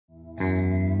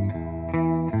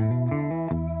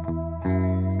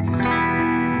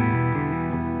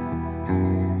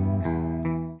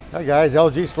Hi guys,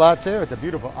 LG Slots here at the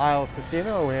beautiful Isle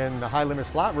Casino in the high limit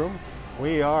slot room.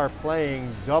 We are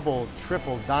playing double,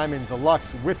 triple, diamond,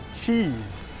 deluxe with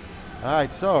cheese. All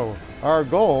right, so our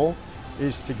goal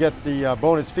is to get the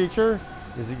bonus feature,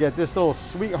 is to get this little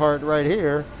sweetheart right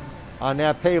here on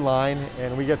that pay line,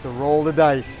 and we get to roll the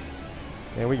dice.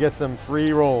 And we get some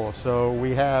free rolls. So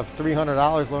we have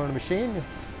 $300 loaded in the machine,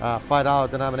 $5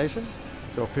 denomination,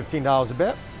 so $15 a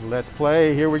bet. Let's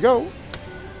play, here we go.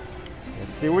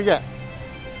 Let's see what we get.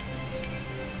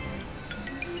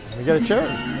 We get a cherry.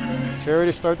 Cherry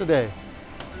to start the day.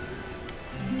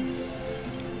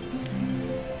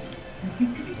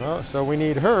 Oh, so we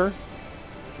need her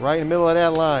right in the middle of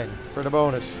that line for the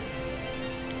bonus.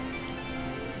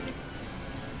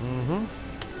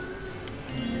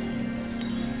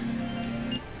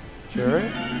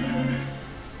 Cherry.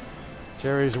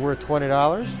 Cherry's worth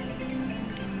 $20.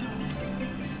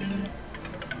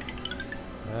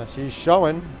 She's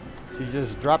showing. She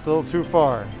just dropped a little too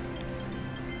far.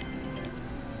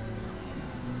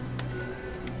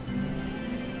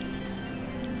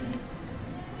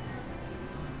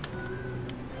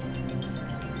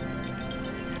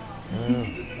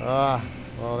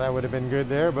 Well, that would have been good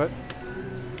there, but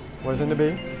wasn't to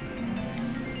be.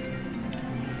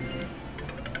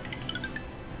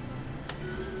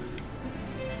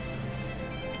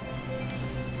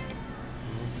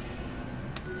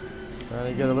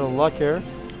 Trying to get a little luck here,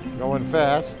 going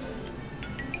fast.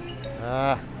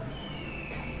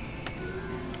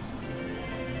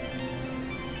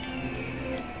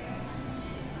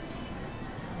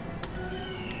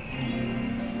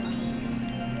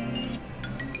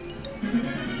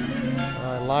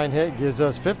 Line hit gives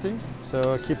us 50,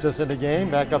 so it keeps us in the game,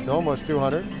 back up to almost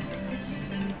 200.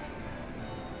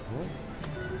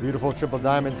 Beautiful triple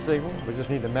diamond signal. We just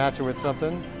need to match it with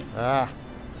something.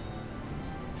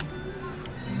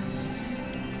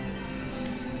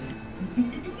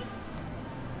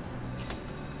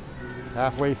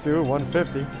 Halfway through,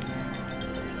 150.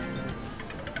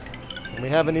 And we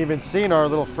haven't even seen our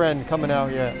little friend coming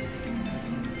out yet.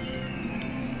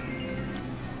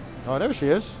 Oh, there she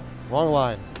is. Long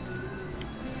line.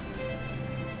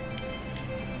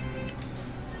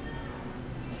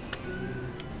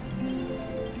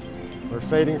 We're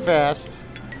fading fast.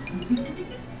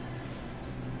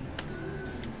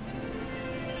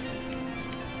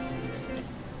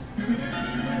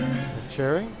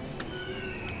 Cherry.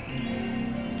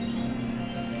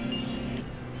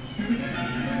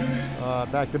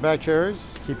 Back-to-back cherries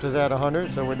keeps us at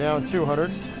 100, so we're down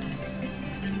 200.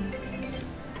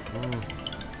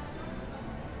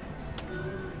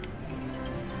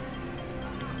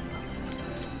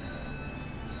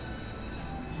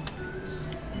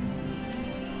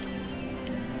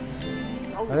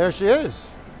 Oh, there she is.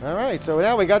 All right, so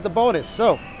now we got the bonus.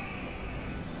 So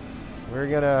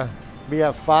we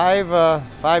have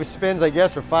five spins, I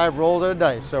guess, or 5 rolls of the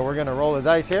dice. So we're gonna roll the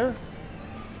dice here.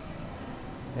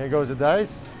 Here goes the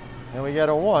dice, and we get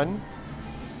a 1.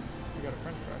 We got a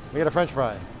French fry. We got a French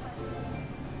fry.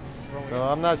 So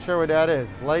I'm not sure what that is.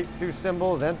 Light 2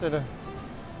 symbols, enter the.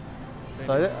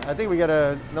 So I think we get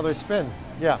another spin.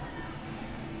 Yeah.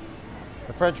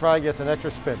 The French fry gets an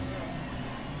extra spin.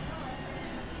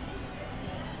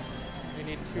 We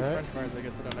need 2 French fries to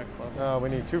get to the next level. Oh, we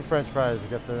need 2 French fries to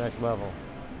get to the next level,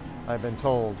 I've been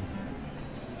told.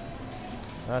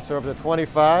 So up to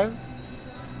 25.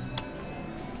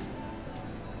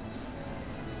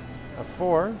 A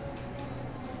 4.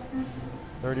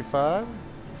 35.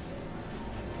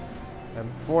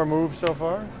 And 4 moves so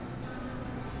far.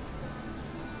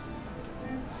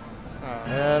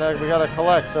 And we got to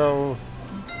collect, so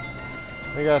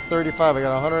we got 35. We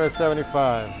got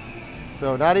 175.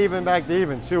 So not even back to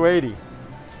even, 280.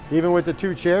 Even with the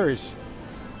 2 cherries.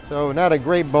 So not a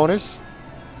great bonus.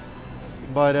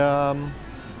 But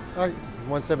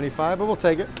 175, but we'll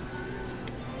take it.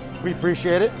 We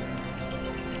appreciate it.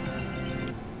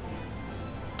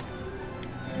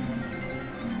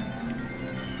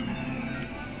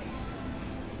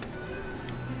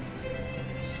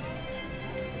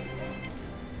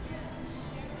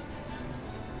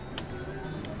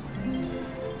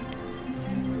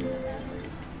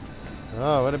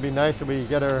 Oh, it'd be nice if we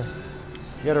get her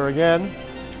again.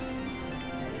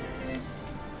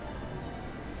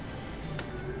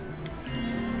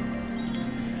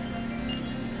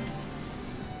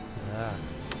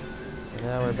 And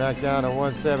now we're back down to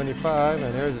 175,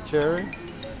 and here's a cherry.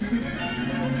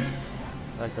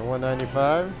 Back to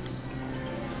 195.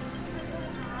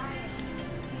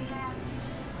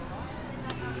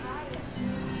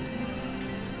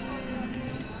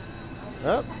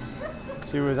 Yep.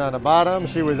 She was on the bottom,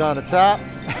 she was on the top.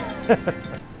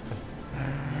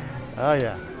 Oh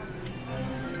yeah.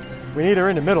 We need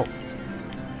her in the middle.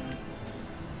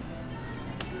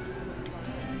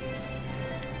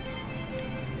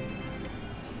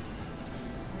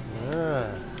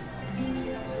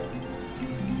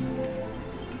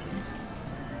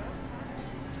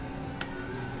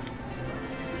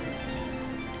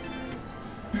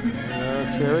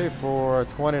 Cherry for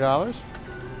 $20.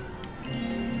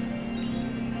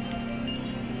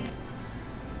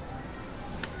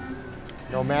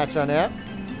 No match on that.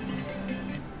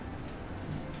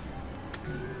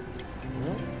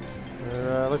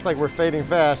 Looks like we're fading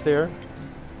fast here.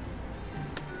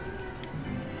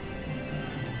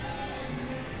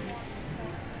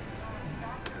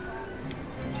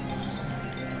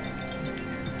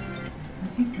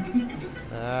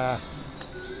 I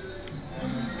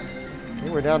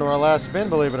think we're down to our last spin,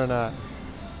 believe it or not.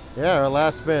 Yeah, our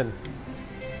last spin.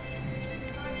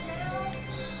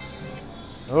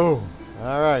 Oh,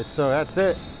 all right, so that's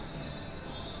it.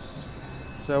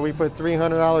 So we put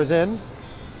 $300 in,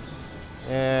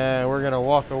 and we're gonna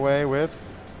walk away with,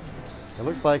 it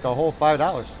looks like a whole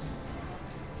 $5.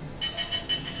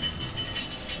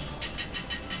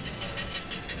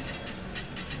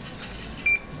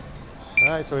 All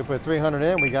right, so we put $300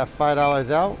 in, we got $5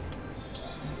 out.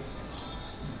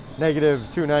 Negative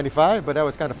 $2.95, but that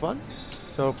was kind of fun.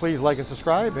 So please like and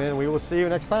subscribe, and we will see you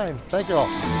next time. Thank you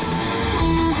all.